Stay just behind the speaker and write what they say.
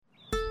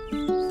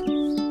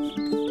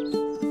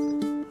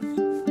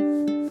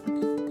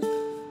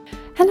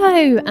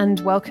Hello and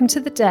welcome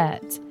to The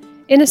Dirt,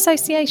 in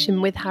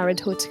association with Harrod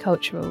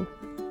Horticultural.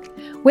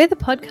 We're the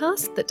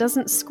podcast that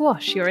doesn't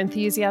squash your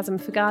enthusiasm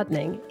for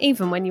gardening,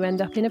 even when you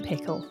end up in a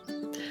pickle.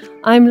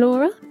 I'm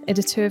Laura,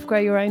 editor of Grow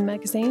Your Own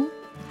magazine.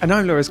 And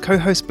I'm Laura's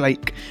co-host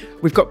Blake.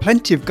 We've got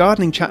plenty of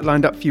gardening chat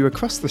lined up for you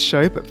across the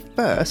show, but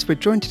first we're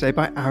joined today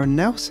by Aaron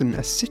Nelson,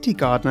 a city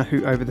gardener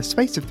who over the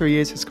space of 3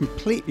 years has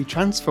completely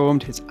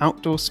transformed his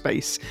outdoor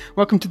space.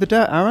 Welcome to The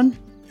Dirt, Aaron.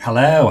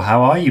 Hello,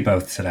 how are you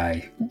both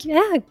today?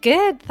 Yeah,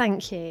 good,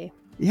 thank you.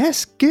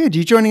 Yes, good.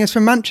 You joining us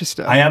from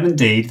Manchester? I am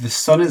indeed. The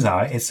sun is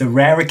out. It's a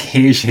rare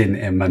occasion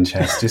in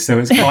Manchester, so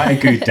it's quite a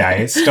good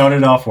day. It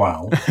started off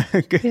well.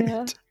 Good.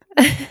 Yeah.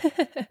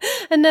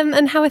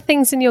 And how are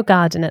things in your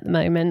garden at the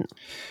moment?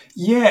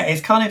 Yeah,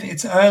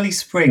 it's early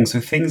spring, so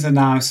things are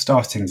now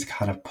starting to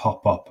kind of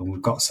pop up and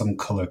we've got some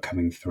colour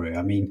coming through.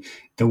 I mean,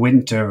 the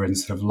winter and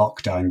sort of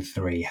lockdown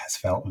 3 has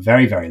felt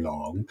very, very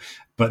long,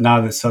 but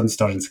now the sun's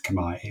starting to come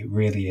out, it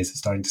really is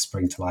starting to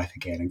spring to life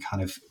again and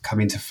kind of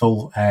come into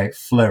full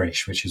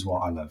flourish, which is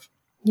what I love.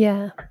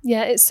 Yeah,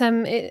 it's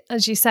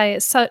as you say,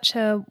 it's such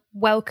a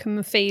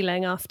welcome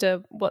feeling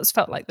after what's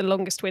felt like the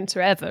longest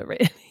winter ever,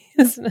 really,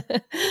 isn't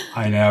it?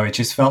 I know, it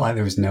just felt like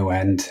there was no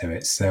end to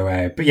it.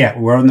 So, but yeah,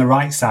 we're on the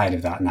right side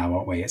of that now,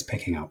 aren't we? It's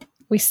picking up.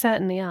 We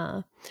certainly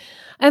are.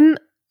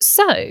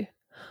 So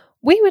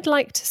we would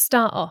like to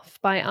start off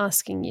by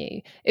asking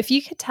you if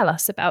you could tell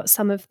us about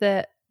some of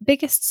the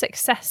biggest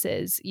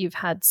successes you've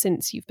had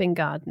since you've been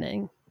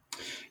gardening.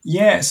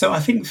 Yeah, so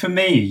I think for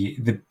me,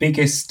 the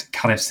biggest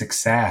kind of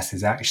success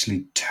is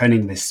actually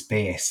turning this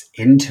space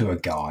into a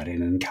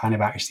garden and kind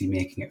of actually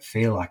making it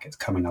feel like it's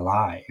coming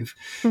alive.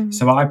 Mm.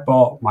 So I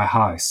bought my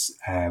house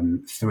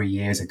 3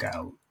 years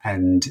ago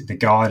and the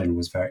garden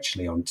was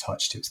virtually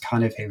untouched.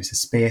 It was a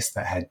space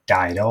that had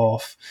died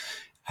off.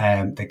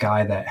 The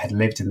guy that had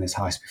lived in this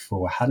house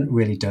before hadn't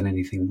really done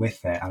anything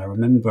with it. And I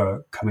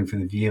remember coming for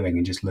the viewing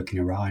and just looking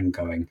around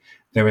going,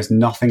 there is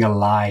nothing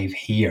alive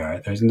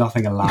here. There's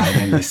nothing alive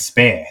in this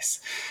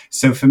space.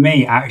 So for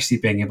me, actually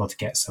being able to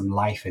get some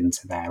life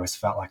into there has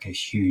felt like a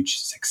huge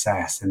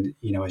success. And,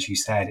 you know, as you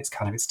said,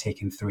 it's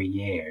taken 3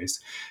 years.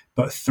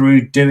 But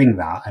through doing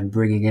that and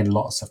bringing in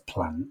lots of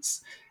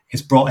plants,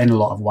 it's brought in a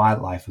lot of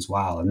wildlife as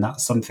well. And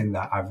that's something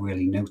that I've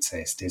really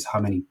noticed is how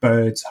many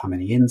birds, how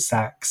many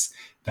insects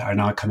that are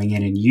now coming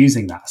in and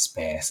using that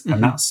space. Mm-hmm.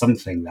 And that's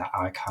something that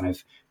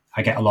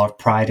I get a lot of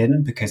pride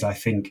in because I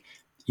think,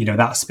 you know,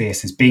 that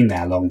space has been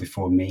there long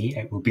before me.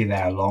 It will be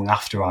there long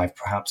after I've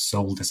perhaps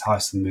sold this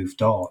house and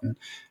moved on.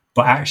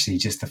 But actually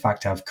just the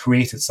fact I've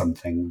created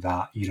something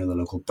that, you know, the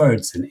local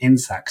birds and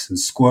insects and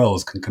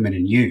squirrels can come in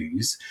and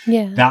use,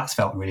 that's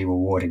felt really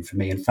rewarding for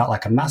me and felt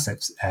like a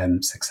massive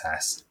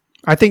success.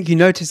 I think you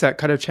notice that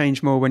kind of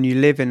change more when you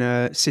live in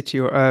a city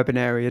or urban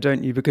area,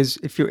 don't you? Because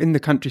if you're in the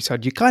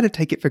countryside, you kind of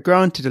take it for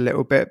granted a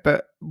little bit.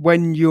 But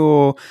when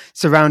you're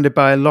surrounded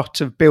by a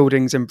lot of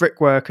buildings and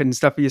brickwork and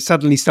stuff, you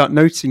suddenly start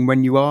noticing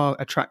when you are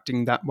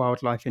attracting that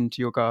wildlife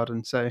into your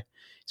garden. So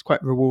it's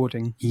quite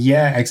rewarding.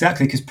 Yeah,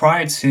 exactly. Because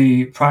prior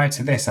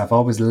to this, I've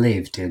always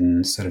lived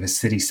in sort of a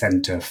city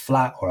centre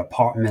flat or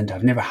apartment.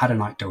 I've never had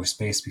an outdoor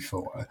space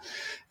before.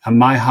 And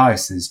my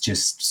house is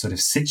just sort of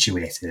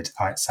situated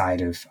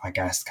outside of, I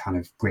guess, kind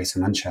of Greater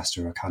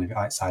Manchester or kind of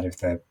outside of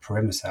the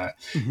perimeter.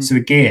 Mm-hmm. So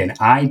again,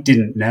 I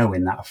didn't know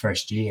in that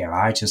first year.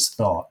 I just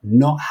thought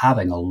not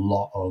having a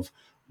lot of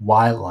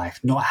wildlife,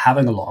 not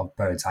having a lot of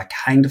birds, I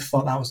kind of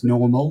thought that was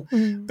normal.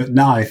 Mm. But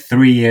now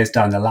 3 years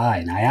down the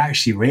line, I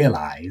actually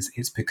realise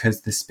it's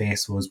because the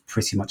space was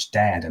pretty much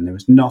dead and there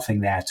was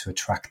nothing there to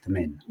attract them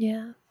in.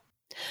 Yeah.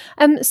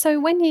 So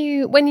when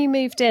you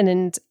moved in,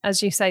 and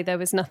as you say, there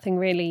was nothing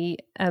really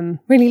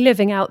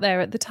living out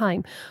there at the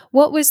time.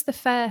 What was the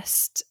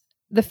first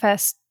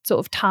sort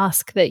of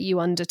task that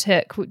you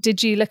undertook?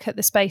 Did you look at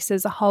the space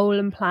as a whole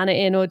and plan it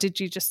in, or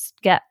did you just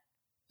get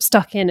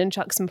stuck in and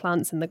chuck some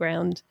plants in the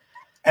ground?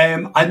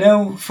 I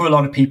know for a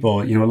lot of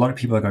people, you know, a lot of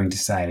people are going to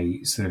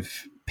say sort of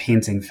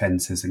painting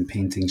fences and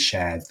painting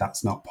sheds,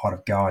 that's not part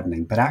of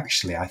gardening. But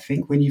actually, I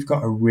think when you've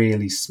got a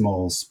really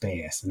small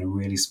space and a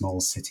really small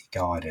city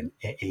garden,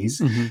 it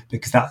is,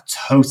 because that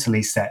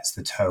totally sets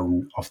the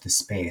tone of the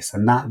space.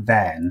 And that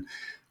then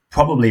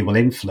probably will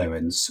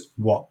influence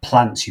what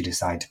plants you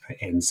decide to put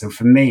in. So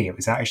for me, it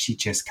was actually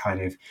just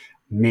kind of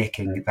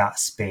making that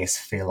space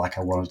feel like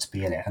I wanted to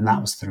be in it. And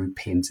that was through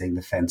painting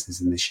the fences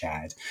in the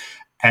shed.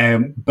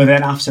 But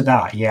then after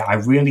that,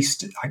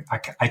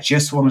 I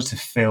just wanted to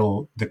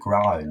fill the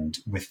ground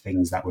with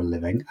things that were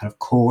living. And of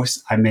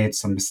course, I made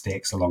some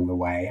mistakes along the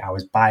way. I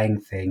was buying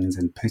things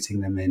and putting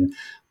them in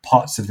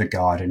parts of the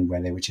garden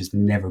where they would just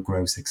never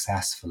grow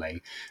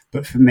successfully.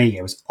 But for me,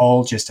 it was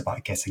all just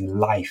about getting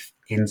life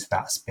into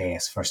that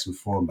space first and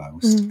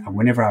foremost. And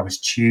whenever I was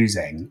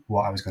choosing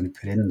what I was going to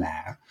put in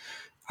there,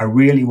 I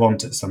really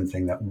wanted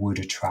something that would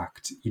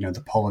attract, you know,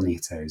 the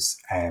pollinators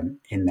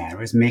in there. It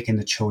was making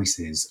the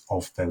choices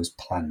of those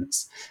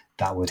plants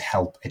that would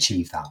help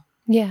achieve that.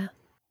 Yeah.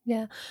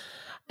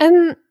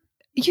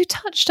 You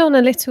touched on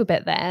a little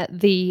bit there,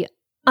 the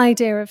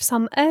idea of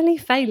some early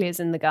failures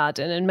in the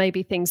garden and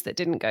maybe things that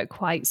didn't go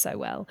quite so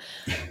well,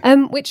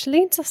 which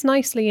leads us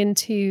nicely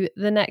into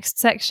the next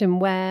section,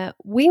 where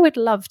we would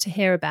love to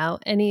hear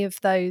about any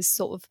of those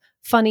sort of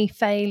funny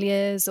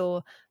failures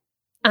or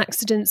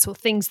accidents or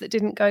things that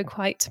didn't go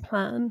quite to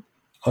plan.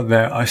 Oh,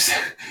 there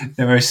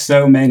are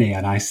so many,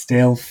 and I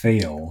still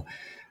feel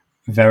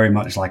very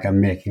much like I'm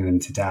making them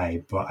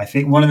today. But I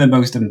think one of the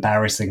most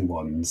embarrassing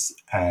ones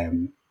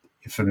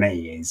for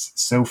me is,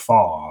 so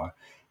far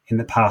in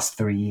the past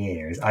 3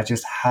 years, I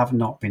just have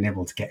not been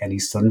able to get any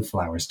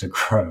sunflowers to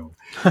grow.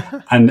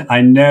 And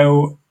I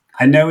know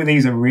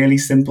these are really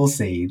simple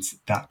seeds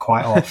that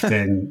quite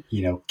often,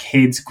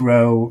 kids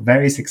grow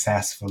very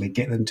successfully,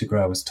 get them to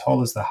grow as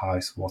tall as the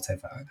house,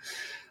 whatever.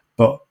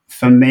 But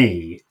for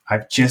me,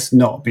 I've just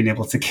not been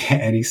able to get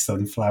any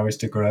sunflowers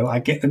to grow. I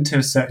get them to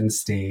a certain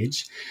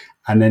stage,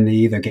 and then they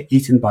either get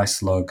eaten by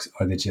slugs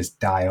or they just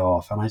die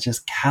off. And I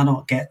just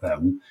cannot get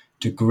them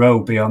to grow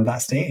beyond that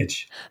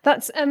stage.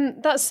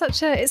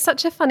 It's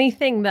such a funny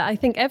thing that I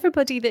think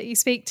everybody that you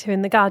speak to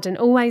in the garden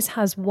always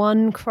has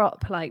one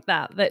crop like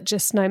that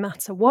just no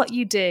matter what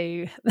you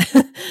do,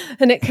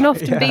 and it can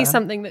often be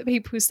something that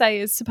people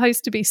say is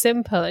supposed to be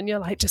simple, and you're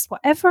like, just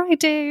whatever I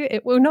do,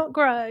 it will not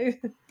grow.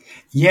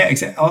 Yeah,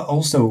 exactly.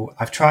 Also,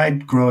 I've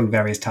tried growing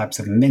various types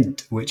of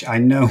mint, which I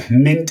know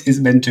mint is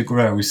meant to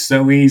grow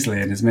so easily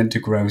and is meant to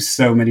grow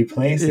so many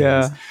places.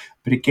 Yeah.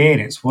 But again,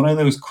 it's one of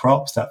those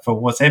crops that for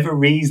whatever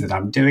reason,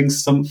 I'm doing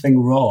something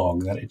wrong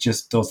that it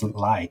just doesn't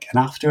like.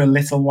 And after a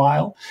little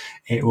while,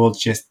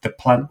 the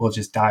plant will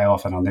just die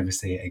off and I'll never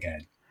see it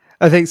again.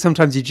 I think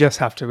sometimes you just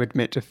have to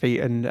admit defeat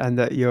and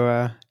that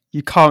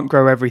you can't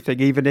grow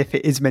everything, even if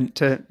it is meant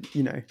to,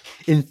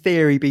 in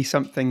theory, be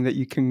something that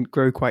you can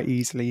grow quite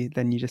easily.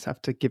 Then you just have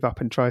to give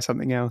up and try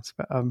something else.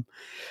 But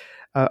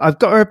I've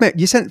got to admit,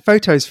 you sent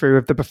photos through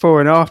of the before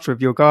and after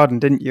of your garden,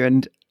 didn't you?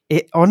 And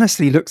it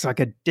honestly looks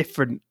like a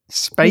different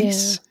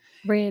space.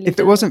 Yeah, really. If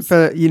it wasn't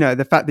for,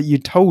 the fact that you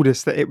told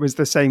us that it was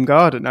the same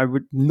garden,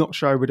 not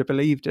sure I would have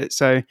believed it.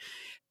 So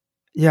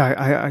yeah,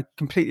 I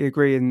completely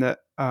agree in that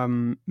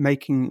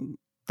making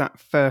that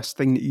first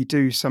thing that you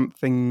do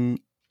something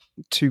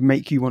to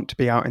make you want to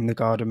be out in the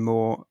garden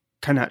more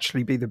can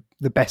actually be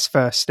the best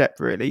first step,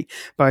 really.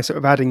 By sort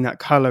of adding that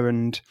colour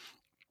and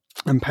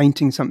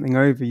painting something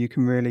over, you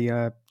can really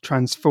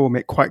transform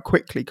it quite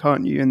quickly,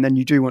 can't you? And then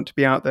you do want to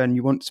be out there and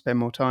you want to spend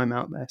more time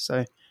out there.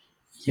 So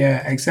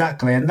yeah,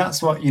 exactly. And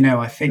that's what,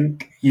 I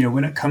think,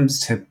 when it comes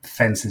to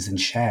fences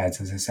and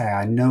sheds, as I say,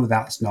 I know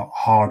that's not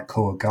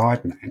hardcore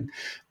gardening,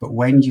 but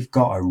when you've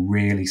got a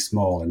really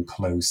small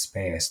enclosed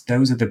space,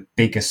 those are the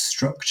biggest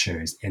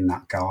structures in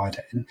that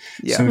garden.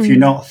 Yeah. So if you're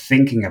not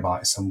thinking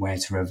about somewhere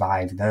to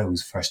revive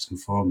those first and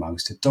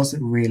foremost, it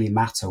doesn't really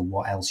matter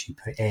what else you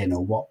put in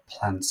or what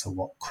plants or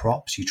what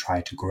crops you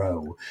try to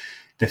grow.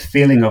 The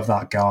feeling of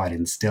that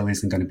garden still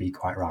isn't going to be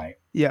quite right.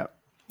 Yeah.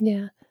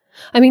 Yeah.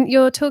 I mean,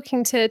 you're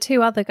talking to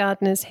two other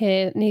gardeners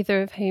here,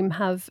 neither of whom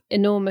have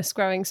enormous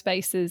growing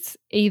spaces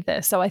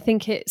either. So I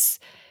think it's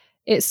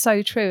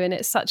so true, and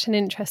it's such an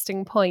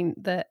interesting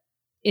point that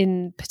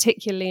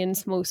particularly in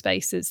small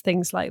spaces,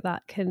 things like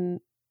that can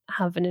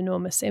have an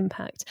enormous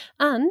impact.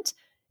 And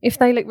if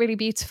they look really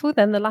beautiful,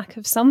 then the lack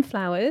of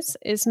sunflowers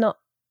is not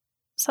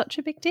such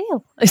a big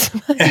deal.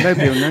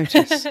 Nobody will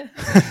notice.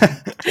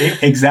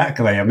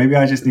 Exactly. Or maybe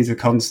I just need to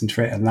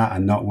concentrate on that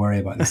and not worry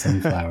about the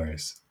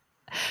sunflowers.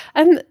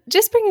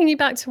 Just bringing you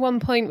back to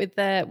one point with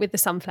the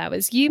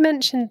sunflowers, you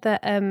mentioned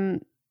that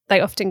they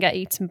often get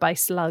eaten by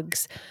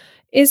slugs.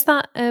 Is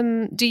that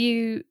do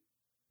you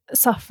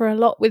suffer a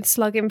lot with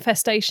slug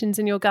infestations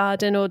in your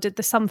garden, or did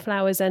the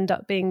sunflowers end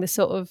up being the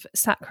sort of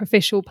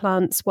sacrificial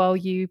plants while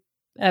you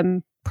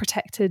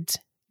protected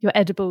your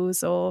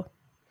edibles or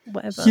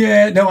whatever?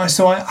 Yeah, no,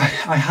 so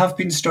I have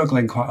been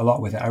struggling quite a lot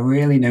with it. I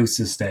really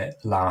noticed it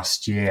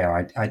last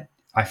year.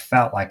 I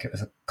felt like it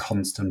was a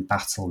constant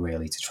battle,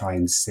 really, to try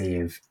and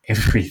save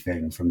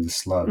everything from the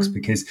slugs,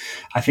 because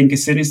I think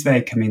as soon as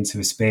they come into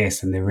a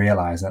space and they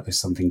realise that there's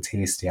something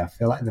tasty, I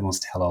feel like they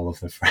must tell all of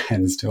their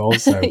friends to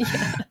also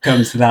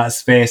come to that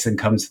space and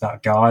come to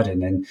that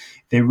garden. And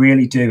they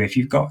really do. If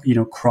you've got,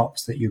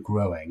 crops that you're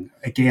growing,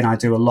 again, I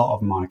do a lot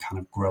of my kind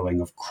of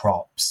growing of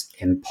crops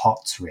in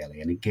pots,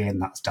 really. And again,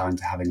 that's down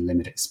to having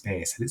limited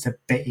space. And it's a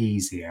bit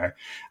easier,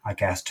 I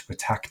guess, to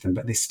protect them,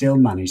 but they still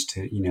manage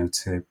to,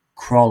 to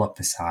crawl up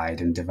the side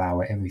and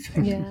devour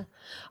everything. Yeah,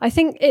 I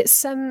think it's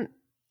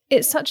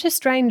such a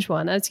strange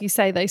one. As you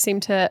say, they seem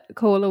to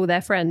call all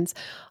their friends.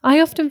 I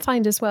often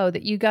find as well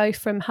that you go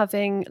from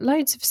having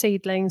loads of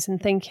seedlings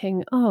and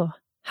thinking, oh,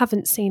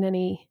 haven't seen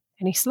any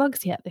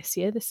slugs yet this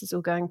year, this is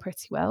all going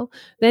pretty well.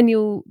 Then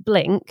you'll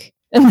blink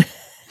and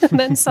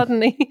then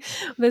suddenly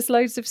there's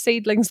loads of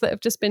seedlings that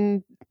have just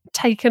been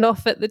taken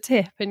off at the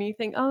tip and you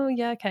think, oh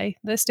yeah, okay,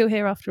 they're still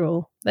here after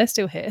all. They're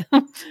still here.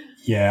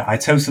 Yeah, I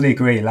totally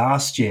agree.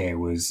 Last year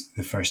was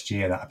the first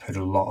year that I put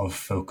a lot of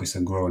focus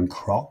on growing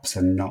crops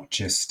and not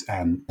just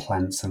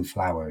plants and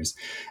flowers.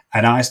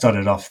 And I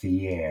started off the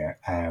year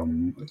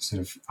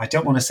sort of, I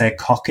don't want to say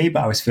cocky,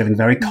 but I was feeling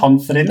very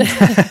confident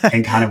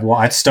in kind of what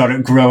I'd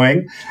started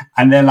growing.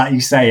 And then, like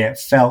you say, it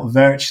felt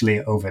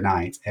virtually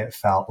overnight. It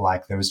felt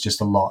like there was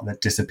just a lot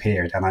that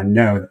disappeared. And I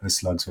know that the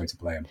slugs were to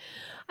blame.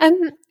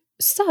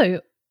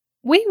 So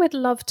we would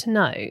love to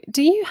know,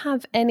 do you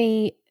have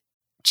any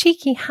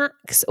cheeky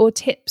hacks or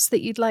tips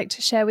that you'd like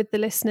to share with the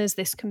listeners?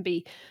 This can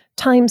be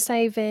time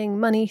saving,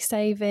 money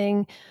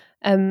saving,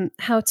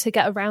 how to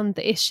get around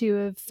the issue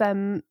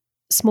of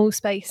small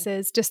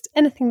spaces, just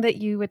anything that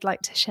you would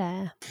like to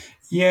share.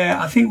 Yeah,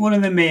 I think one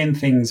of the main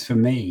things for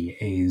me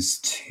is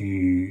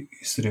to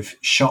sort of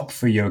shop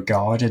for your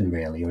garden,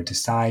 really, or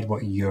decide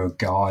what your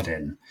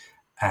garden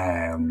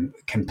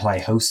can play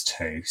host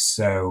to.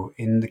 So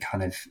in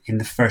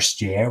the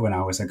first year, when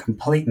I was a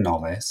complete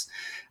novice,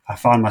 I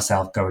found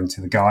myself going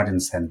to the garden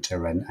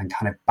centre and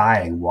kind of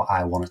buying what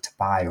I wanted to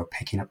buy or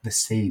picking up the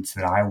seeds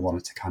that I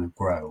wanted to kind of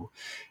grow.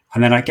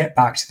 And then I get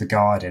back to the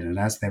garden, and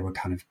as they were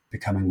kind of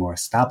becoming more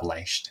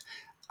established,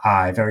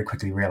 I very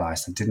quickly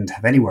realised I didn't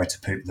have anywhere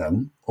to put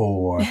them,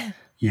 or,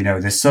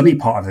 the sunny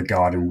part of the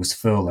garden was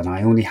full and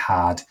I only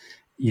had,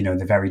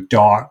 the very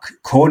dark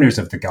corners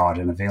of the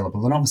garden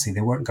available. And obviously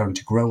they weren't going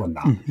to grow in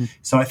that. Mm-hmm.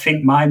 So I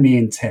think my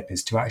main tip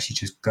is to actually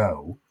just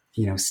go,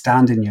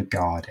 stand in your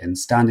garden,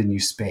 stand in your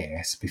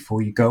space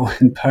before you go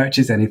and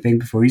purchase anything,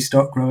 before you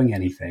start growing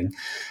anything,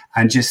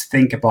 and just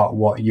think about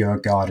what your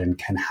garden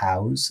can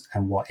house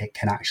and what it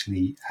can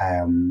actually,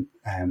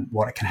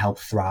 what it can help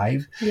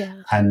thrive.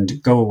 Yeah. And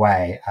go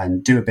away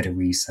and do a bit of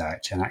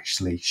research and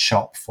actually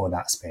shop for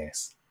that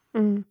space.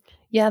 Mm.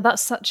 Yeah,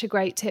 that's such a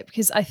great tip,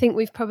 because I think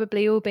we've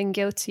probably all been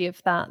guilty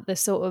of that, the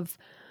sort of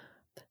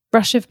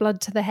rush of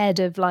blood to the head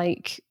of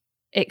like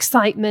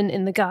excitement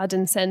in the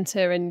garden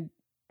centre and,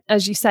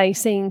 as you say,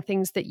 seeing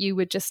things that you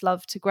would just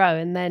love to grow,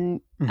 and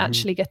then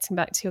actually getting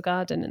back to your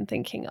garden and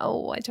thinking,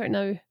 oh, I don't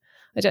know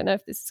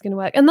if this is going to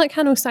work. And that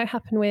can also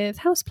happen with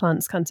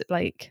houseplants, can't it,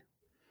 Blake?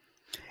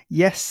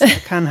 Yes,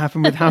 it can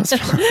happen with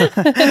houseplants.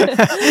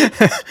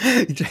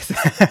 Just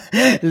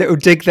a little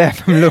dig there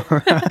from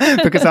Laura,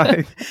 because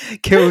I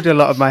killed a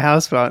lot of my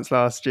houseplants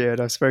last year,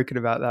 and I've spoken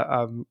about that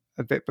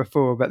a bit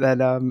before. But then,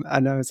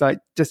 and I was like,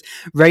 just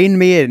rein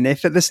me in.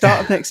 If at the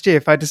start of next year,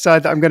 if I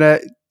decide that I'm going to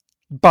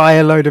buy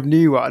a load of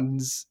new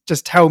ones,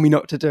 just tell me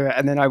not to do it.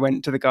 And then I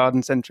went to the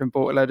garden centre and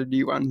bought a load of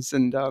new ones,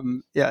 and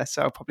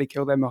so I'll probably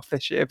kill them off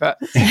this year. But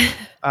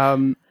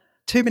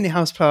too many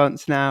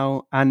houseplants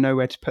now and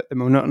nowhere to put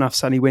them, or not enough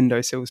sunny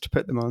windowsills to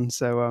put them on.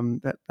 So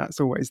that's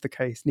always the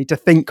case. Need to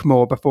think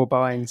more before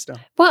buying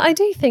stuff. Well, I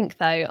do think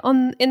though,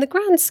 in the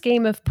grand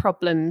scheme of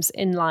problems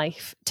in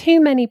life,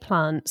 too many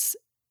plants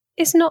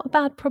is not a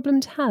bad problem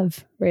to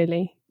have,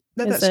 really.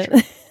 No, that's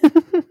true.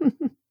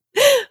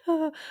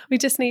 We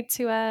just need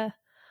to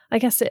I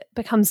guess it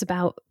becomes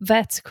about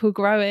vertical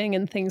growing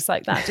and things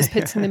like that, just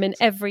putting them in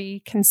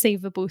every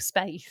conceivable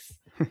space.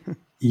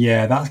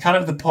 Yeah, that's kind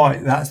of the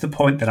point. That's the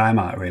point that I'm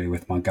at really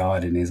with my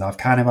garden, is I've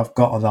got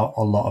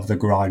a lot of the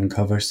ground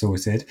cover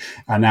sorted,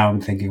 and now I'm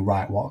thinking,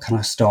 right, what can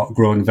I start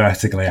growing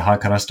vertically? How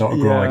can I start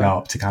growing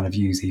up to kind of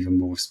use even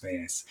more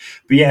space?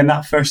 But yeah, in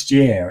that first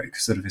year,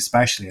 sort of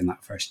especially in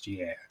that first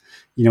year,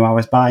 I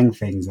was buying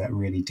things that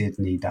really did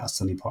need that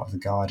sunny part of the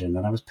garden,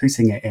 and I was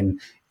putting it in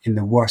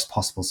the worst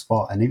possible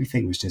spot, and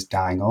everything was just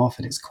dying off.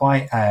 And it's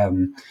quite,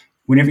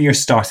 whenever you're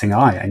starting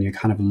out and you're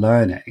kind of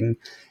learning,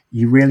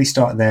 you really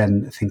start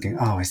then thinking,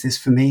 oh, is this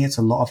for me? It's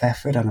a lot of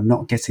effort and I'm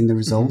not getting the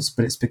results,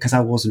 but it's because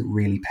I wasn't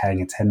really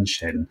paying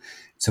attention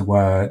to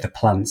where the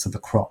plants or the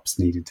crops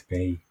needed to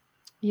be.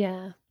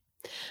 Yeah.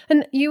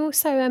 And you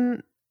also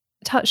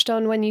touched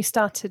on when you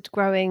started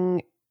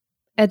growing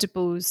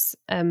edibles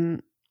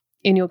in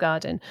your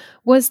garden.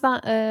 Was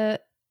that a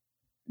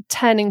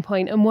turning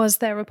point, and was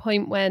there a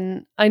point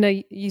when, I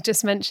know you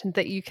just mentioned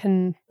that you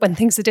can, when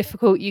things are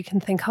difficult, you can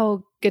think,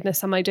 oh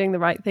goodness, am I doing the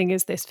right thing?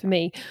 Is this for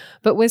me?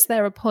 But was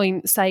there a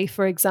point, say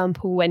for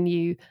example, when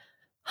you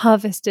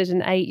harvested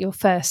and ate your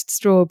first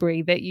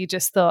strawberry, that you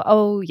just thought,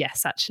 oh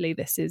yes, actually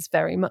this is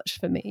very much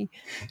for me?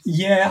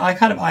 Yeah, I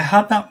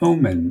had that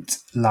moment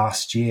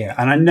last year,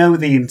 and I know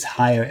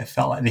it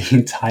felt like the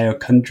entire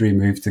country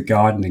moved to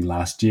gardening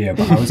last year,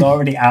 but I was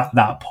already at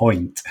that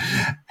point.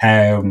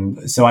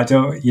 So I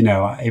don't,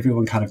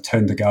 everyone kind of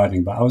turned to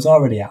gardening, but I was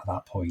already at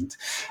that point.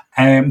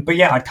 But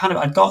yeah,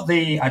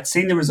 I'd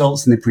seen the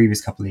results in the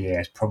previous couple of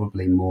years,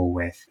 probably more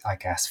with, I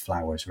guess,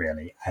 flowers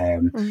really.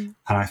 And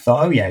I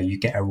thought, oh yeah, you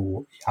get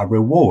a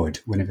reward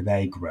whenever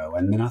they grow.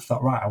 And then I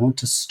thought, right, I want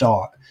to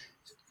start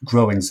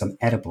growing some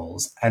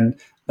edibles. And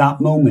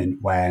that moment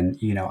when,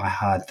 I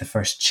had the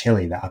first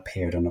chili that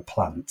appeared on a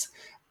plant,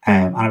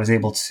 and I was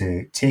able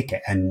to take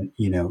it and,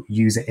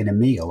 use it in a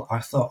meal, I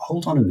thought,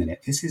 hold on a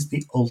minute, this is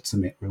the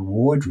ultimate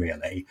reward,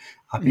 really.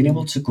 I've been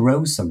able to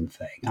grow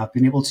something. I've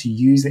been able to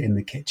use it in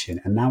the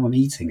kitchen, and now I'm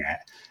eating it.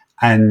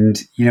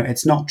 And,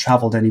 it's not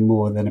traveled any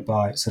more than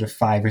about sort of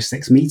 5 or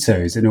 6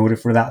 meters in order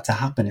for that to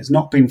happen. It's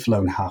not been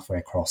flown halfway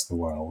across the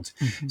world.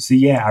 Mm-hmm. So,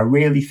 I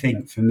really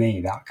think for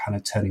me, that kind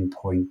of turning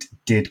point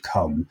did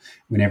come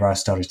whenever I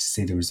started to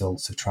see the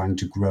results of trying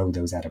to grow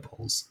those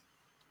edibles.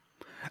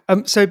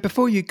 So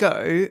before you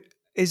go,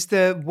 is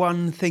there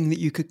one thing that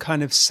you could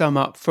kind of sum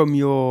up from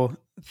your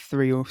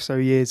 3 or so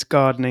years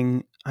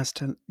gardening as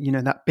to,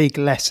 that big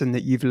lesson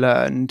that you've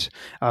learned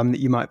that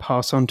you might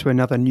pass on to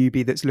another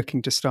newbie that's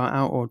looking to start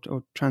out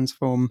or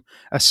transform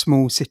a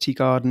small city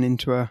garden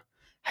into a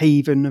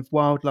haven of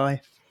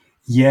wildlife?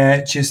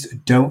 Yeah,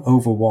 just don't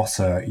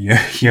overwater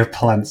your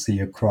plants or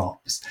your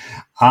crops.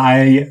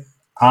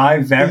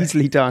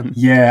 Easily done.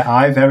 Yeah,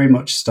 I very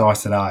much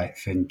started out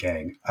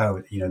thinking,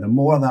 the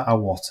more that I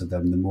water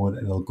them, the more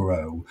that they'll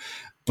grow.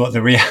 But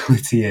the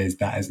reality is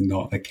that is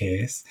not the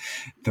case.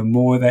 The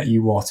more that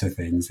you water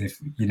things,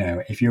 if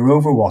you're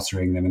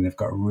overwatering them and they've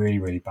got really,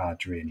 really bad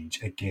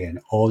drainage, again,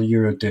 all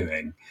you're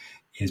doing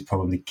is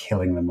probably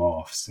killing them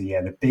off. So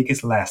the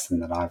biggest lesson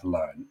that I've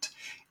learned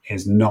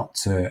is not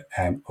to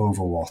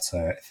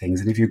overwater things.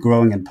 And if you're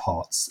growing in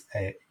pots,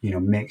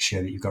 make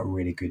sure that you've got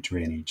really good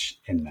drainage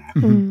in there.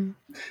 Mm-hmm.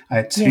 I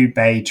had 2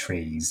 bay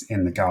trees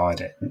in the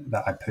garden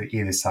that I put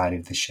either side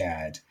of the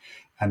shed,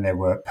 and they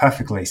were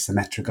perfectly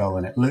symmetrical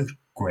and it looked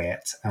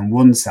great. And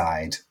one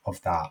side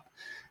of that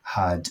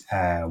had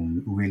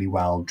really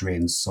well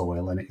drained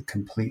soil, and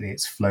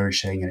it's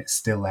flourishing and it's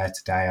still there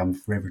today. I'm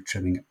forever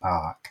trimming it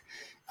back.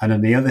 And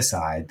on the other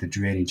side, the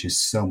drainage is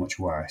so much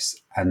worse.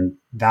 And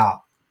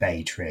that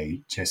bay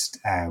tree just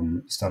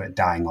started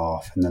dying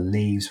off, and the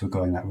leaves were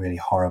going that really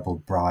horrible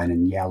brown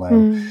and yellow.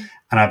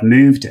 And I've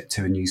moved it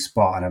to a new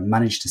spot and I've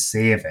managed to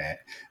save it.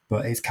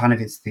 But it's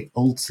the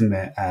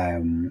ultimate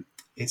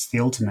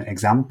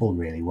example,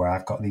 really, where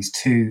I've got these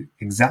 2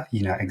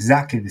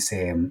 exactly the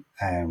same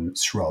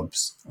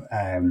shrubs,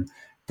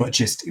 but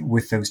just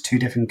with those 2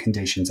 different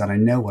conditions. And I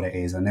know what it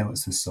is. I know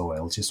it's the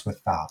soil. Just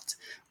with that,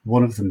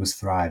 one of them was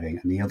thriving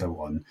and the other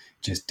one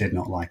just did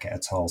not like it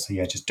at all. So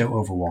just don't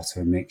overwater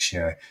and make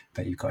sure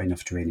that you've got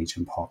enough drainage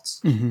in pots.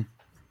 Mm-hmm.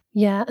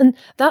 Yeah, and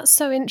that's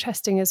so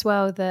interesting as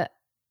well, that,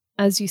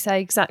 as you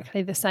say,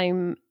 exactly the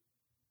same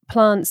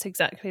plants,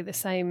 exactly the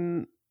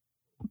same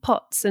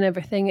pots and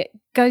everything. It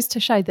goes to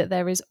show that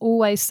there is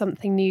always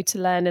something new to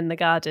learn in the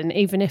garden,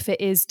 even if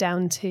it is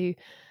down to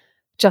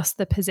just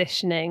the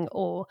positioning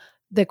or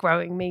the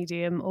growing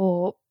medium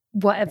or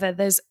whatever.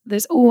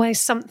 There's always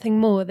something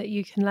more that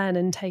you can learn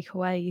and take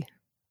away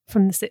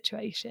from the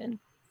situation.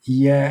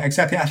 Yeah,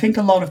 exactly. I think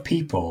a lot of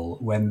people,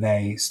 when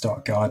they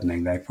start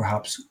gardening, they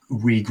perhaps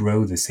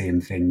regrow the same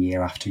thing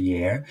year after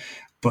year,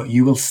 but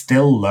you will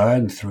still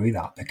learn through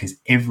that, because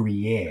every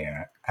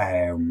year,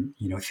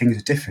 things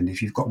are different.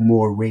 If you've got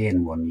more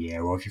rain one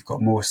year, or if you've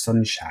got more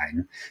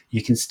sunshine,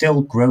 you can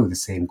still grow the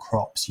same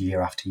crops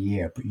year after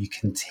year, but you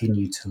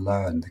continue to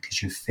learn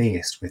because you're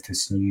faced with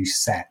this new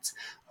set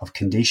of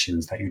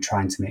conditions that you're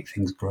trying to make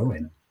things grow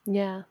in.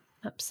 Yeah,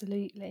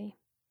 absolutely.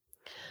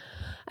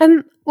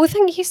 Well,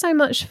 thank you so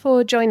much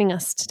for joining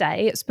us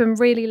today. It's been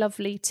really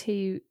lovely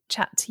to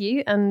chat to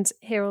you and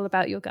hear all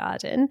about your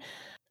garden.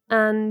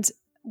 And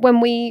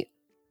when we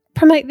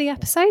promote the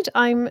episode,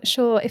 I'm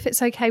sure, if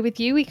it's okay with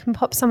you, we can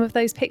pop some of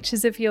those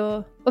pictures of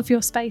your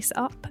space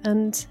up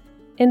and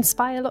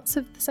inspire lots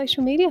of the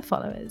social media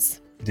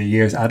followers.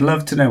 I'd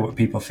love to know what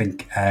people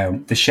think.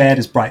 The shed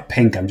is bright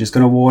pink. I'm just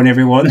going to warn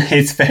everyone.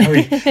 It's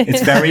very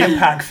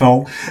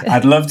impactful.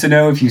 I'd love to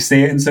know if you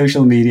see it in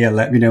social media.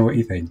 Let me know what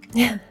you think.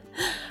 Yeah.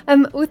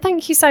 Well,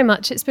 thank you so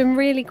much. It's been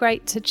really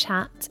great to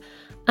chat.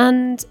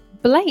 And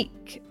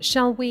Blake,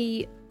 shall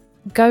we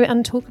go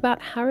and talk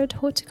about Harrod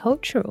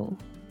Horticultural?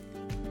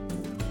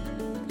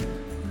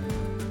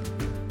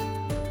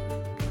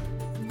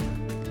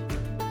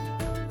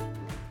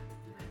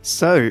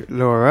 So,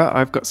 Laura,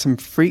 I've got some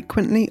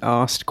frequently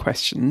asked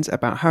questions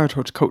about Harrod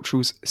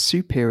Horticultural's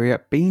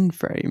superior bean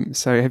frame.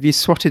 So have you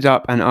swatted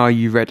up and are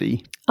you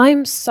ready?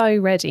 I'm so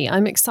ready.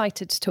 I'm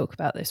excited to talk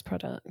about this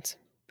product.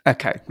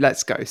 Okay,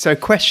 let's go. So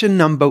question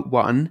number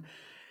 1,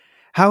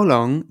 how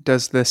long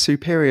does the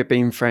superior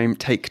bean frame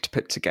take to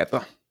put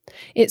together?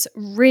 It's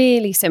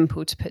really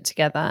simple to put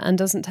together and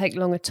doesn't take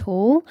long at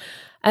all.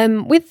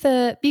 With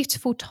the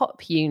beautiful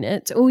top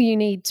unit, all you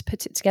need to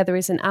put it together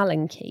is an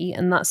Allen key,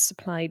 and that's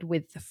supplied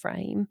with the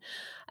frame.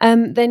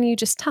 Then you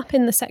just tap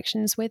in the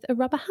sections with a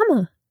rubber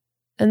hammer,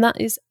 and that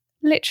is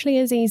literally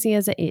as easy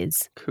as it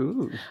is.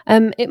 Cool.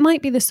 It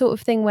might be the sort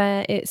of thing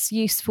where it's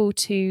useful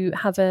to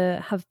have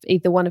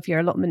either one of your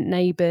allotment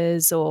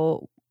neighbours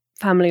or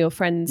family or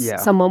friends,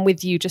 someone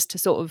with you, just to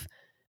sort of,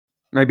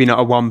 maybe not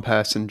a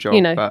one-person job,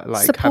 but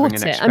like having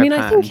an extra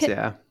I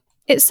think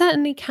it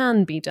certainly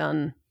can be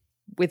done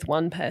with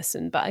one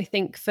person, but I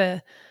think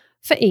for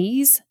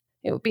ease,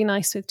 it would be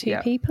nice with 2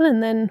 people.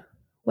 And then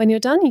when you're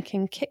done, you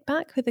can kick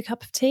back with a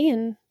cup of tea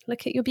and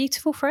look at your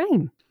beautiful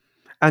frame.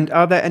 And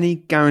are there any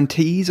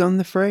guarantees on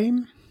the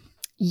frame?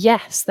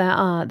 Yes, there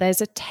are.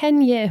 There's a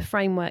 10-year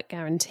framework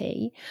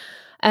guarantee.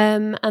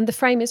 And the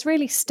frame is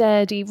really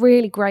sturdy,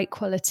 really great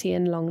quality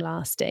and long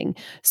lasting.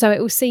 So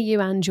it will see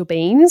you and your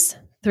beans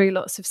through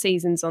lots of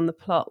seasons on the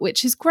plot,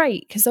 which is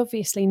great because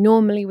obviously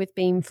normally with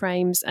beam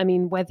frames, I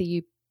mean, whether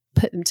you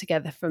put them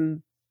together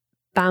from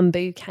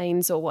bamboo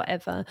canes or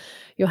whatever,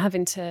 you're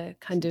having to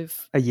kind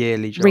of a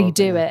yearly job,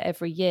 redo it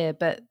every year,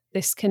 but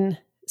this can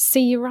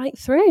see you right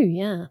through.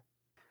 Yeah.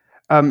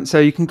 So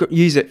you can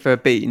use it for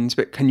beans,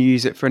 but can you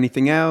use it for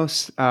anything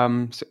else?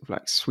 Sort of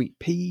like sweet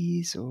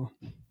peas or?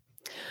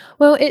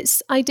 Well,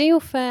 it's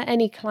ideal for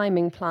any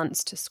climbing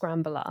plants to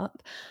scramble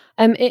up.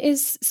 It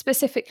is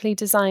specifically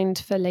designed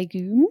for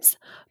legumes,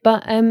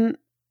 but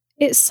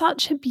it's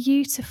such a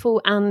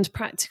beautiful and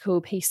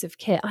practical piece of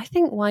kit. I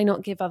think why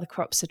not give other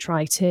crops a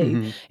try too?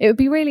 Mm-hmm. It would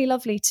be really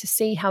lovely to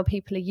see how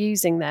people are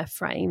using their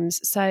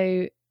frames.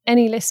 So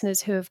any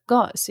listeners who have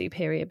got a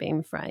superior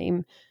beam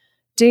frame,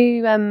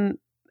 do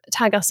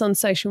tag us on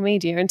social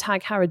media and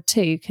tag Harrod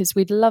too, because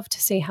we'd love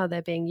to see how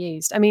they're being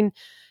used. I mean,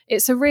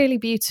 it's a really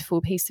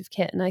beautiful piece of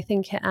kit, and I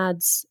think it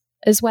adds,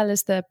 as well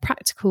as the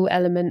practical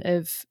element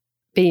of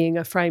being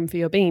a frame for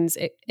your beans,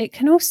 it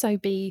can also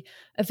be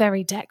a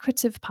very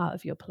decorative part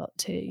of your plot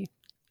too.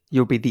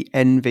 You'll be the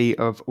envy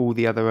of all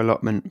the other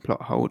allotment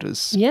plot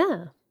holders.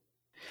 Yeah.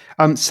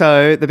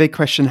 So the big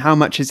question, how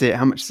much is it?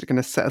 How much is it going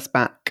to set us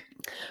back?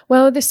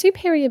 Well, the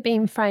superior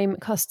beam frame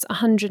costs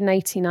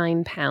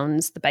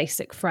 £189, the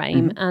basic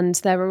frame, and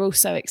there are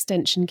also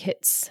extension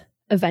kits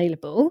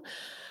available.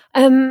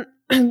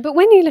 But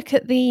when you look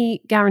at the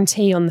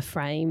guarantee on the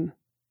frame,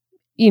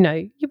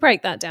 you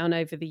break that down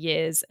over the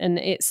years, and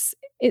it's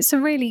a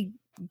really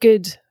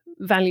good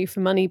value for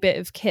money bit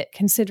of kit,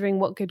 considering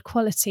what good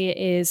quality it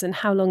is and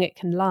how long it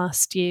can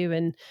last you,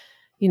 and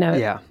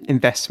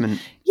investment.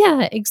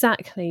 Yeah,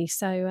 exactly.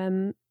 So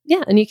and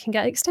you can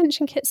get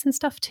extension kits and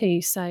stuff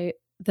too. So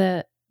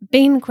the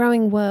bean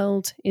growing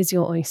world is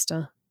your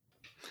oyster.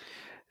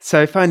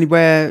 So finally,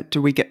 where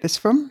do we get this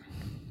from?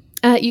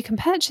 You can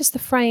purchase the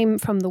frame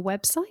from the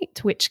website,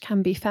 which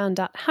can be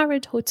found at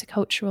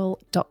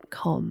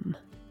harrodhorticultural.com.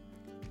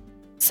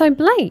 So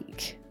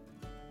Blake,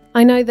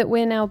 I know that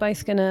we're now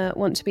both going to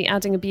want to be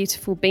adding a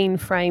beautiful bean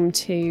frame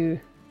to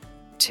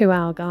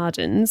our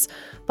gardens,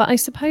 but I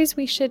suppose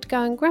we should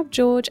go and grab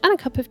George and a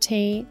cup of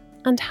tea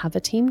and have a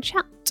team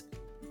chat.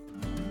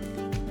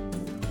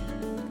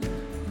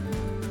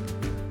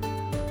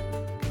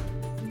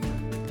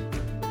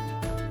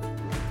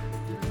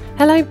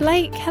 Hello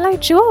Blake, hello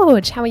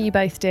George, how are you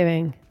both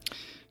doing?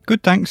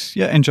 Good, thanks.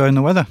 Yeah, enjoying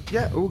the weather.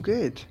 Yeah, all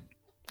good.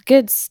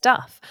 Good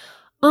stuff.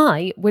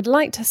 I would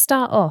like to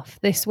start off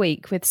this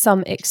week with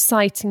some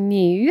exciting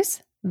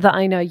news that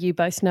I know you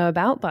both know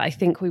about, but I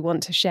think we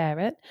want to share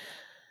it.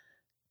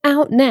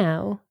 Out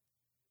now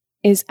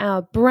is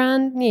our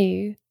brand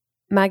new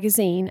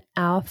magazine,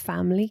 Our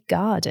Family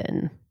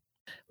Garden,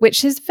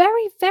 which is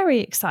very, very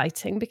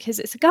exciting because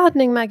it's a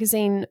gardening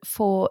magazine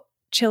for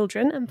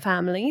children and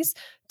families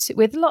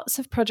with lots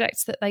of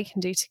projects that they can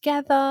do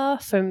together,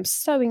 from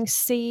sowing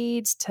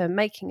seeds to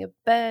making a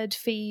bird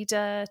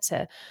feeder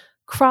to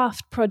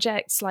craft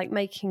projects like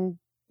making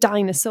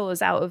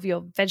dinosaurs out of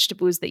your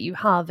vegetables that you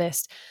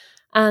harvest.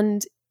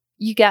 And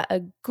you get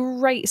a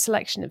great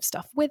selection of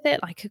stuff with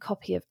it, like a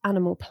copy of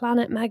Animal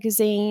Planet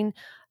magazine,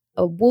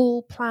 a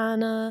wall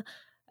planner,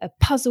 a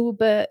puzzle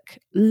book,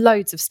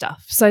 loads of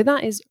stuff. So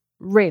that is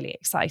really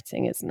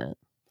exciting, isn't it?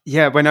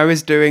 Yeah, when I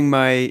was doing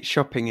my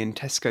shopping in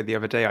Tesco the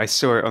other day, I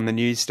saw it on the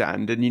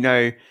newsstand.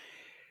 And,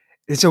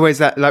 it's always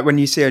that, like when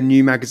you see a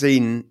new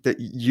magazine that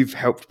you've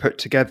helped put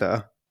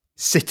together,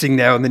 sitting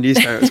there on the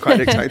newsstand, it was quite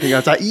an exciting thing. I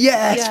was like,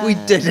 yes, we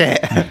did it.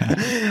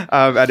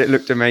 And it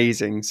looked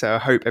amazing. So I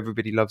hope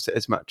everybody loves it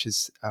as much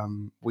as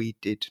we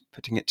did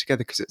putting it together,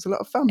 because it's a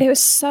lot of fun. It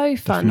was so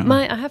fun.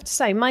 I have to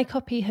say, my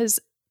copy has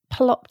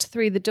plopped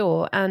through the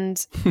door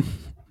and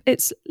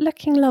it's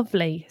looking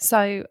lovely.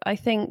 So I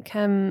think...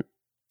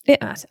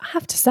 I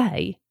have to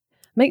say,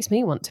 makes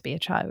me want to be a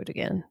child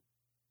again.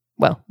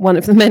 Well, one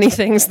of the many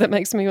things that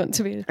makes me want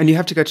to be. And you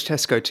have to go to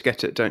Tesco to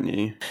get it, don't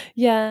you?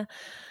 Yeah.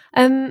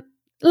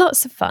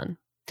 Lots of fun.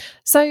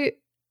 So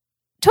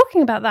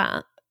talking about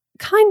that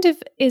kind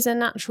of is a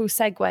natural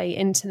segue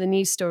into the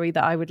news story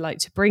that I would like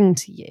to bring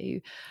to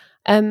you,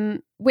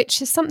 which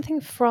is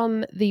something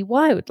from the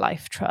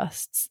Wildlife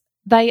Trusts.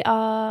 They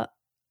are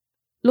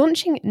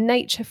launching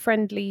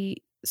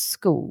nature-friendly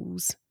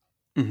schools.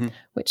 Mm-hmm.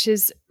 which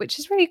is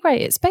really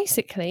great. It's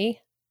basically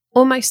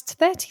almost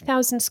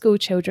 30,000 school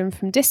children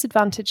from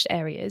disadvantaged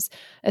areas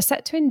are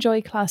set to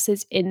enjoy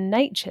classes in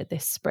nature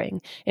this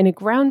spring in a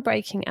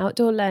groundbreaking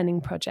outdoor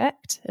learning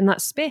project, and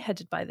that's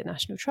spearheaded by the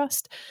National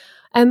Trust,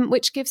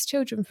 which gives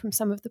children from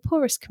some of the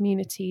poorest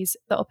communities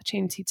the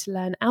opportunity to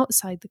learn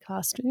outside the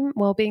classroom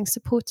while being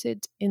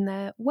supported in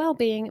their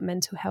well-being,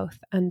 mental health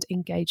and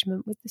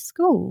engagement with the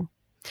school.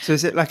 So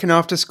is it like an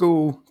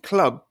after-school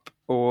club?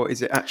 Or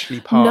is it actually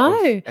part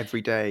of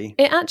every day?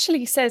 It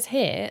actually says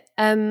here,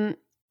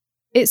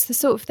 it's the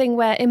sort of thing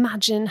where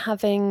imagine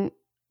having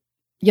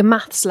your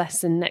maths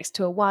lesson next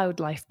to a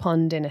wildlife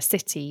pond in a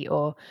city,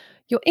 or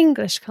your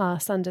English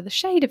class under the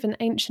shade of an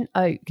ancient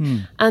oak.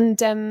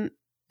 And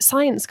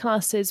science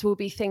classes will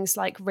be things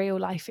like real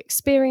life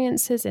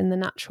experiences in the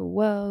natural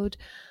world.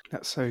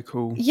 That's so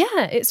cool.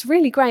 Yeah, it's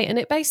really great. And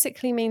it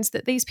basically means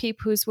that these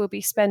pupils will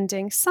be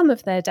spending some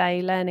of their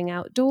day learning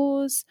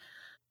outdoors,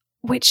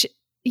 which,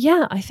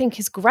 yeah, I think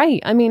is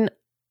great. I mean,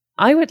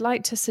 I would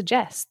like to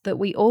suggest that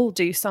we all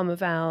do some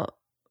of our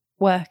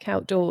work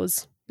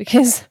outdoors,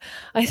 because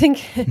I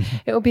think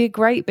it will be a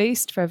great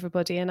boost for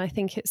everybody. And I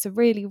think it's a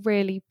really,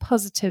 really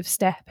positive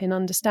step in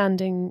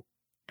understanding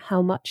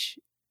how much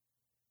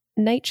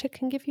nature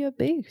can give you a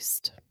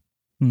boost.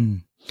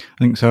 I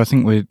think so. I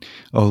think we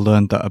all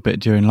learned that a bit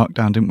during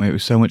lockdown, didn't we? It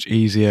was so much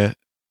easier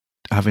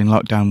having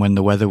lockdown when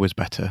the weather was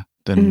better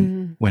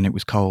than when it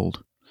was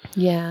cold.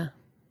 Yeah.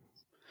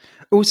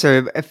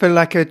 Also, for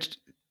like a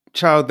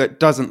child that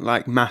doesn't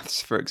like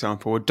maths, for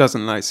example, or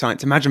doesn't like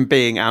science, imagine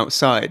being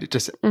outside. It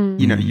just,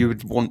 you know, you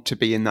would want to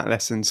be in that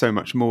lesson so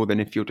much more than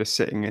if you're just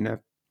sitting in a,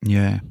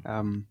 you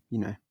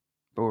know,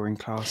 boring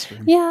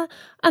classroom. Yeah,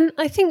 and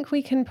I think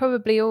we can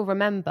probably all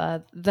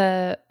remember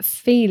the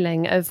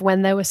feeling of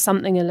when there was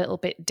something a little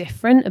bit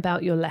different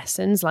about your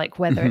lessons, like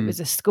whether it was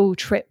a school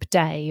trip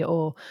day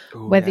or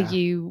whether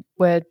you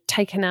were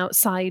taken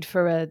outside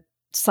for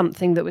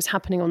something that was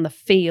happening on the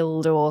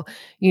field, or,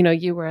 you know,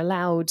 you were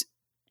allowed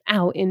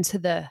out into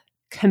the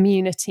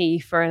community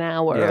for an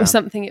hour or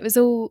something. It was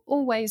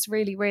always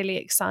really, really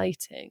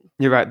exciting.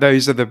 You're right.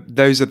 Those are the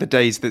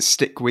days that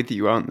stick with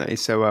you, aren't they?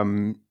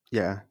 So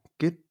yeah,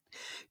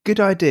 good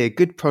idea,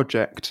 good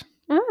project.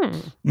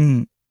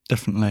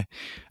 Definitely.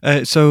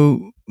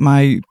 So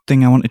my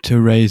thing I wanted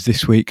to raise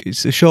this week,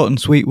 it's a short and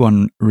sweet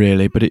one,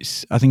 really, but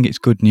I think it's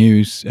good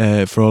news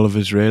for all of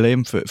us, really,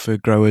 and for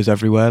growers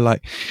everywhere.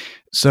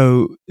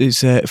 So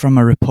it's from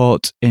a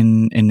report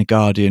in The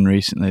Guardian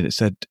recently that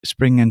said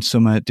spring and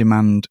summer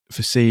demand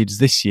for seeds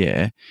this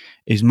year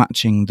is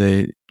matching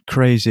the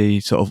crazy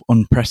sort of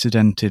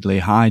unprecedentedly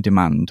high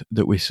demand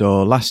that we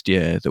saw last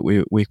year, that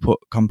we put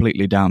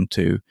completely down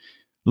to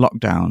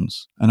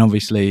lockdowns. And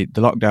obviously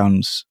the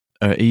lockdowns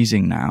are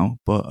easing now,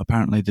 but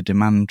apparently the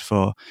demand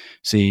for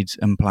seeds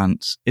and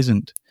plants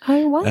isn't.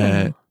 Oh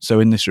wow! So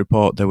in this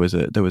report, there was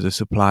a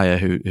supplier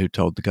who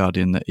told The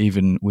Guardian that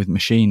even with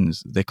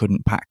machines, they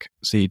couldn't pack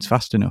seeds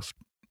fast enough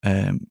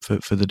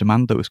for the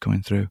demand that was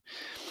coming through,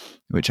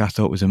 which I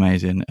thought was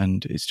amazing.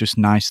 And it's just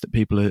nice that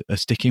people are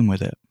sticking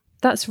with it.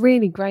 That's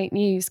really great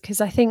news, because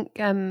I think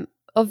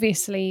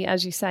obviously,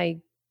 as you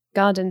say,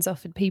 gardens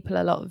offered people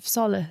a lot of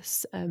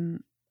solace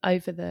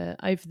over the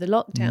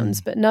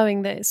lockdowns, but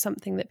knowing that it's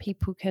something that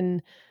people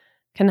can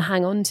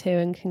hang on to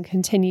and can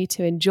continue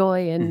to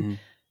enjoy and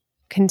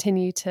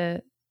continue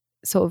to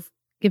sort of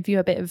give you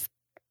a bit of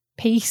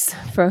peace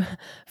for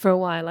a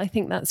while, I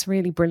think that's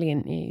really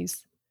brilliant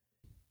news.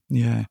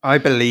 Yeah, I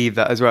believe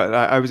that as well.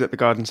 I was at the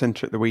garden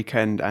centre at the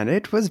weekend and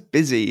it was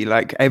busy.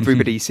 Like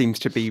everybody seems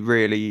to be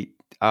really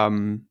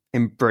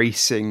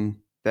embracing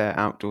their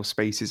outdoor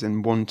spaces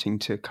and wanting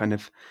to kind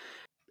of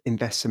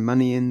invest some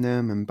money in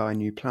them and buy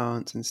new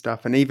plants and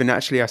stuff. And even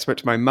actually I spoke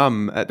to my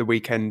mum at the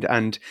weekend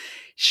and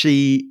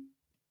she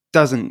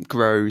doesn't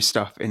grow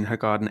stuff in her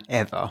garden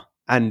ever.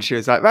 And she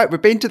was like, right,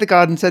 we've been to the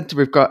garden centre.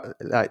 We've got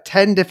like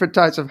 10 different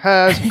types of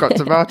herbs. We've got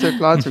tomato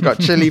plants. We've got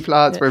chili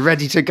plants. We're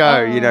ready to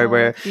go. You know,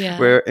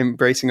 we're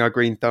embracing our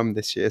green thumb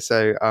this year.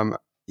 So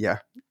yeah,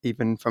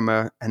 even from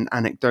an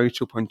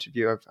anecdotal point of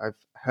view, I've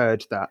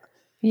heard that.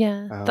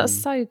 Yeah, that's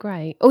so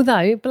great.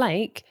 Although,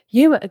 Blake,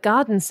 you at a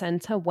garden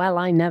centre, well,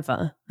 I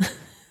never.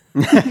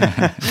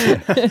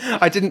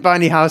 I didn't buy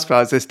any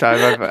houseplants this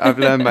time. I've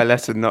learned my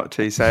lesson not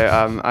to. So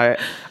I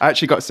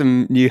actually got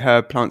some new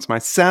herb plants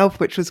myself,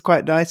 which was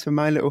quite nice for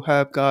my little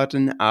herb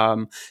garden.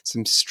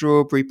 Some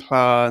strawberry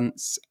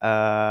plants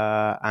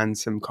and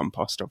some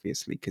compost,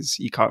 obviously, because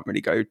you can't really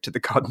go to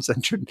the garden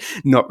centre and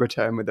not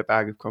return with a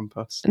bag of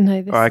compost.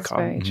 No, this is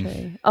very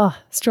true. Oh,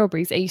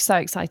 strawberries. Are you so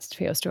excited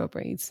for your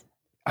strawberries?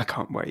 I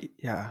can't wait.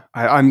 Yeah,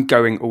 I'm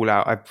going all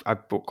out.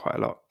 I've bought quite a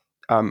lot.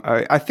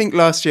 I think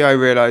last year I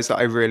realised that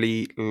I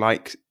really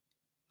like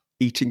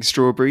eating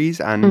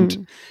strawberries,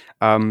 and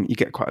you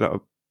get quite a lot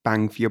of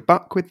bang for your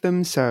buck with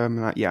them. So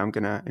I'm like, yeah, I'm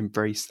going to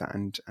embrace that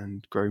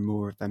and grow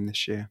more of them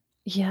this year.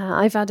 Yeah,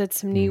 I've added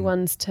some new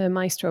ones to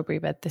my strawberry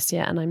bed this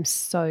year, and I'm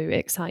so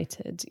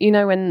excited. You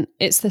know, when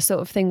it's the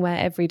sort of thing where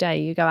every day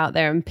you go out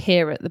there and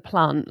peer at the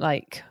plant,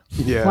 like,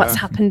 what's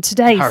happened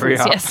today? Hurry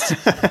up.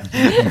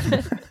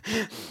 Yes.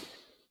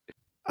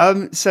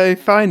 So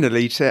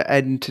finally, to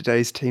end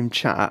today's team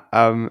chat,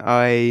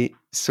 I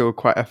saw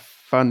quite a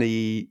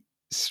funny,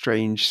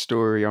 strange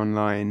story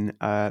online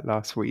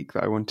last week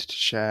that I wanted to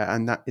share,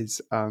 and that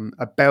is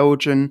a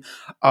Belgian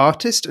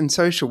artist and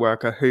social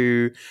worker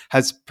who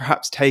has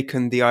perhaps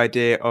taken the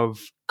idea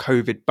of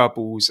COVID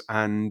bubbles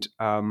and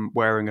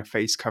wearing a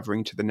face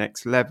covering to the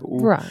next level,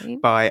 right,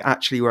 by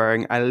actually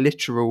wearing a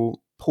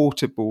literal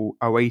portable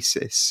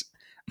oasis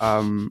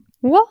on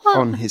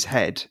his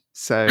head.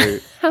 So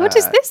how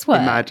does this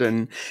work?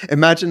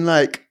 Imagine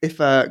like if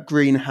a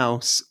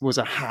greenhouse was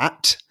a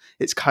hat.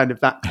 It's kind of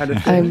that kind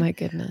of thing. Oh my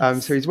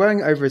goodness. So he's wearing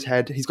it over his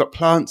head. He's got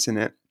plants in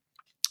it.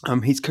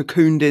 He's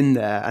cocooned in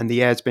there, and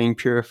the air's being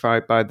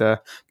purified by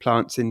the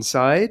plants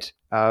inside.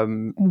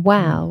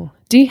 Wow.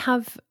 Do you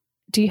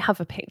have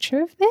a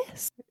picture of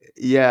this?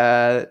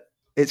 Yeah,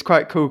 it's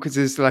quite cool because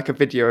there's like a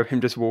video of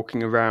him just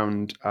walking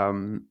around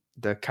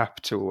the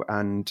capital,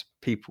 and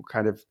people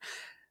kind of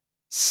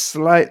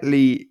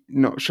slightly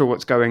not sure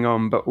what's going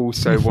on, but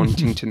also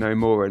wanting to know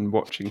more and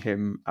watching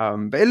him.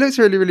 But it looks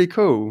really, really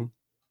cool.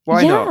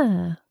 Why not?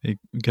 Are you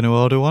going to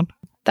order one?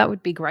 That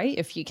would be great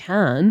if you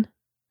can.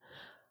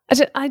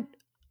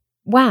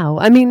 Wow.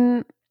 I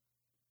mean,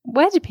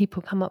 where do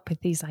people come up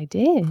with these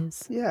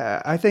ideas?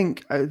 Yeah, I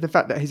think the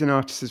fact that he's an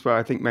artist as well,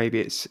 I think maybe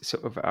it's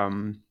sort of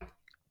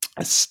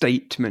a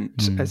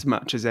statement as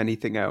much as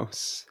anything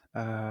else.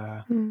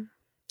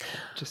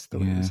 Just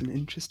thought it was an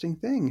interesting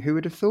thing. Who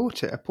would have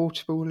thought it? A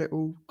portable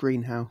little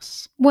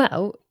greenhouse.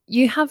 Well,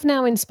 you have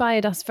now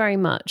inspired us very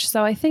much.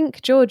 So I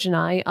think George and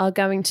I are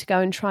going to go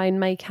and try and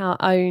make our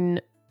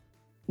own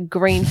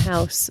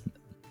greenhouse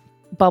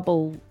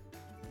bubble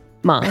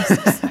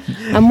masks.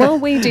 And while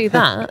we do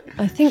that,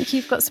 I think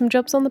you've got some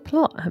jobs on the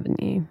plot,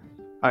 haven't you?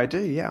 I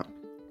do, yeah.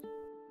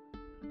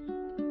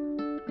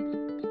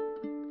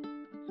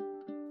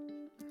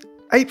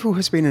 April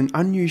has been an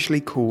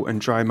unusually cool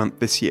and dry month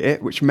this year,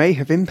 which may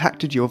have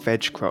impacted your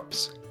veg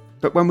crops.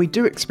 But when we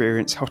do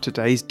experience hotter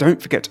days, don't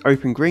forget to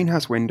open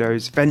greenhouse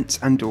windows, vents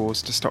and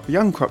doors to stop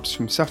young crops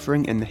from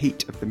suffering in the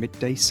heat of the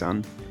midday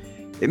sun.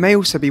 It may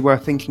also be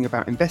worth thinking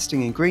about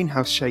investing in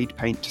greenhouse shade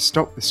paint to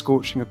stop the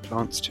scorching of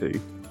plants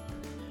too.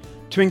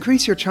 To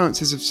increase your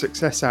chances of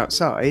success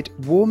outside,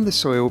 warm the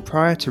soil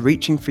prior to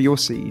reaching for your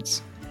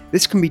seeds.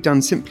 This can be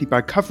done simply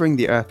by covering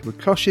the earth with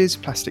cloches,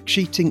 plastic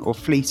sheeting or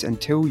fleece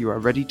until you are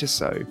ready to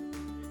sow.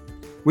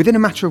 Within a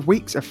matter of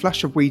weeks, a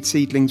flush of weed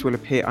seedlings will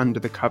appear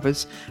under the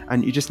covers,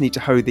 and you just need to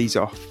hoe these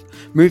off.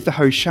 Move the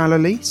hoe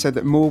shallowly so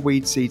that more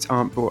weed seeds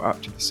aren't brought up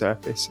to the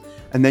surface,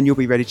 and then you'll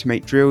be ready to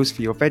make drills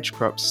for your veg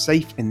crops,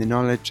 safe in the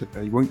knowledge that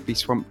they won't be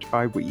swamped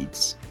by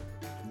weeds.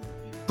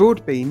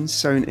 Broad beans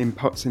sown in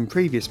pots in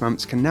previous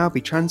months can now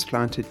be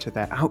transplanted to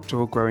their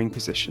outdoor growing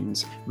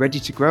positions, ready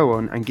to grow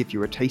on and give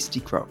you a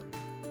tasty crop.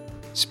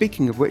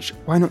 Speaking of which,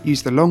 why not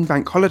use the long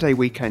bank holiday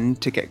weekend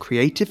to get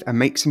creative and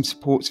make some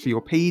supports for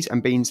your peas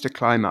and beans to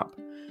climb up?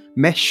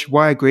 Mesh,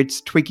 wire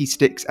grids, twiggy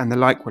sticks and the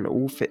like will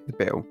all fit the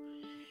bill.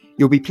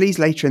 You'll be pleased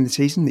later in the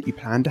season that you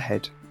planned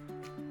ahead.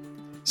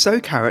 Sow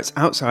carrots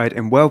outside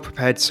in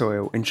well-prepared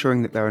soil,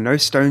 ensuring that there are no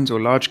stones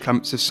or large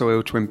clumps of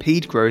soil to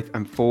impede growth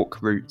and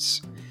fork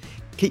roots.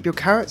 Keep your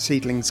carrot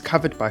seedlings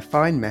covered by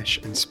fine mesh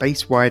and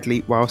space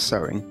widely while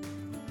sowing.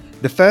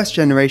 The first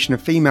generation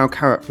of female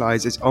carrot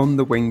flies is on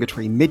the wing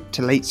between mid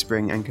to late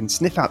spring and can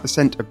sniff out the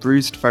scent of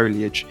bruised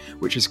foliage,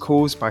 which is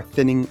caused by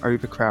thinning,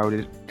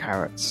 overcrowded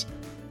carrots.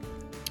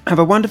 Have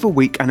a wonderful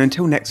week, and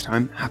until next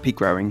time, happy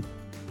growing.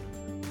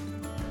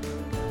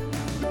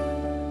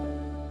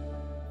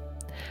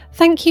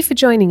 Thank you for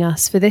joining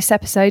us for this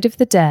episode of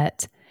The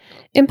Dirt,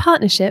 in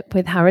partnership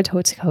with Harrod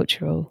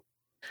Horticultural.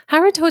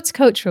 Harrod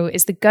Horticultural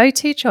is the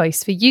go-to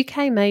choice for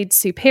UK-made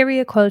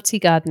superior quality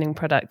gardening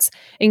products,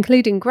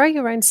 including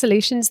grow-your-own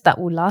solutions that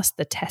will last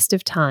the test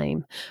of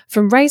time,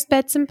 from raised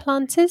beds and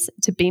planters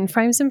to bean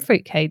frames and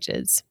fruit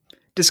cages.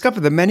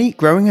 Discover the many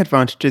growing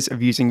advantages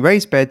of using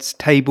raised beds,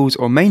 tables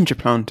or manger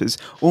planters,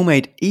 all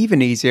made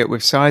even easier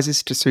with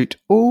sizes to suit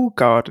all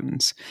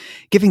gardens.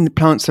 Giving the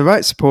plants the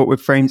right support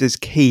with frames is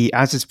key,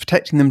 as is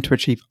protecting them to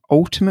achieve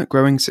ultimate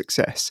growing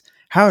success.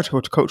 Harrod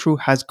Horticultural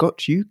has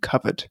got you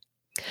covered.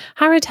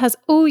 Harrod has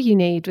all you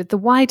need with the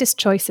widest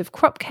choice of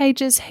crop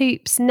cages,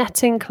 hoops,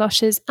 netting,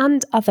 cloches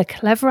and other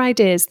clever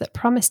ideas that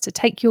promise to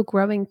take your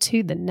growing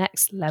to the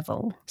next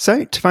level.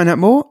 So, to find out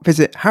more,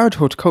 visit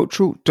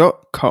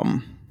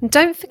harrodhorticultural.com.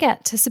 Don't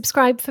forget to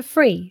subscribe for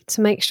free to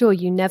make sure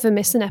you never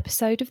miss an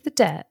episode of The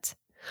Dirt.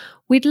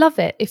 We'd love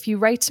it if you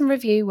rate and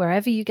review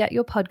wherever you get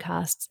your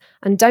podcasts,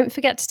 and don't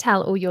forget to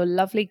tell all your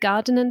lovely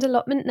garden and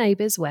allotment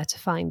neighbours where to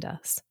find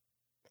us.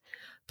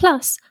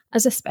 Plus,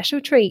 as a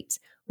special treat,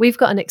 we've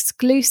got an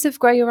exclusive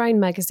Grow Your Own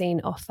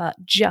magazine offer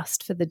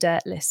just for The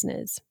Dirt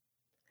listeners.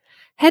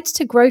 Head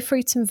to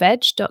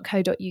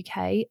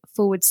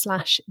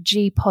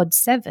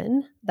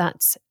growfruitandveg.co.uk/GPod7,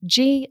 that's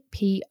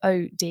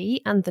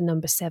GPOD and the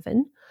number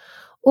 7,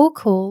 or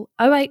call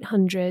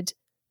 0800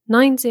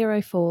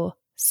 904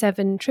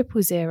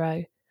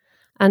 7000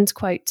 and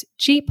quote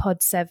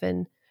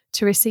GPod7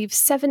 to receive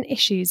 7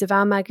 issues of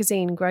our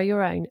magazine Grow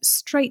Your Own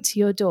straight to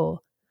your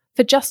door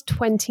for just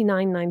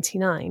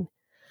 $29.99.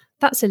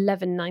 That's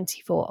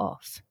 $11.94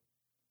 off.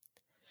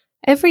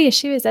 Every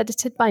issue is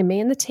edited by me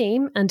and the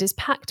team and is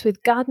packed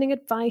with gardening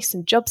advice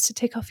and jobs to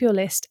tick off your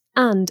list,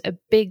 and a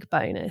big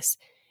bonus.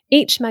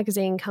 Each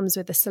magazine comes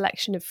with a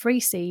selection of free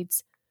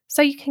seeds,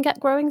 so you can get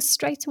growing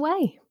straight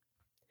away.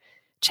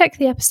 Check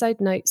the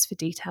episode notes for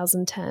details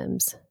and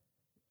terms.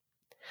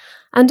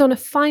 And on a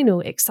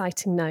final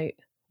exciting note,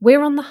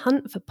 we're on the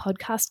hunt for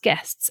podcast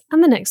guests,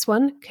 and the next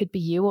one could be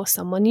you or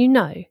someone you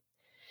know.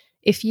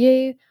 If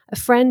you, a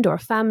friend or a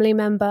family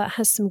member,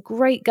 has some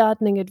great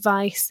gardening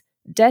advice,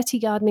 dirty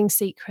gardening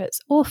secrets,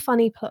 or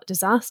funny plot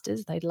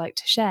disasters they'd like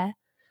to share,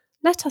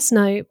 let us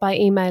know by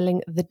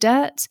emailing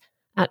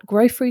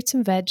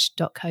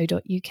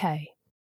thedirt@growfruitandveg.co.uk.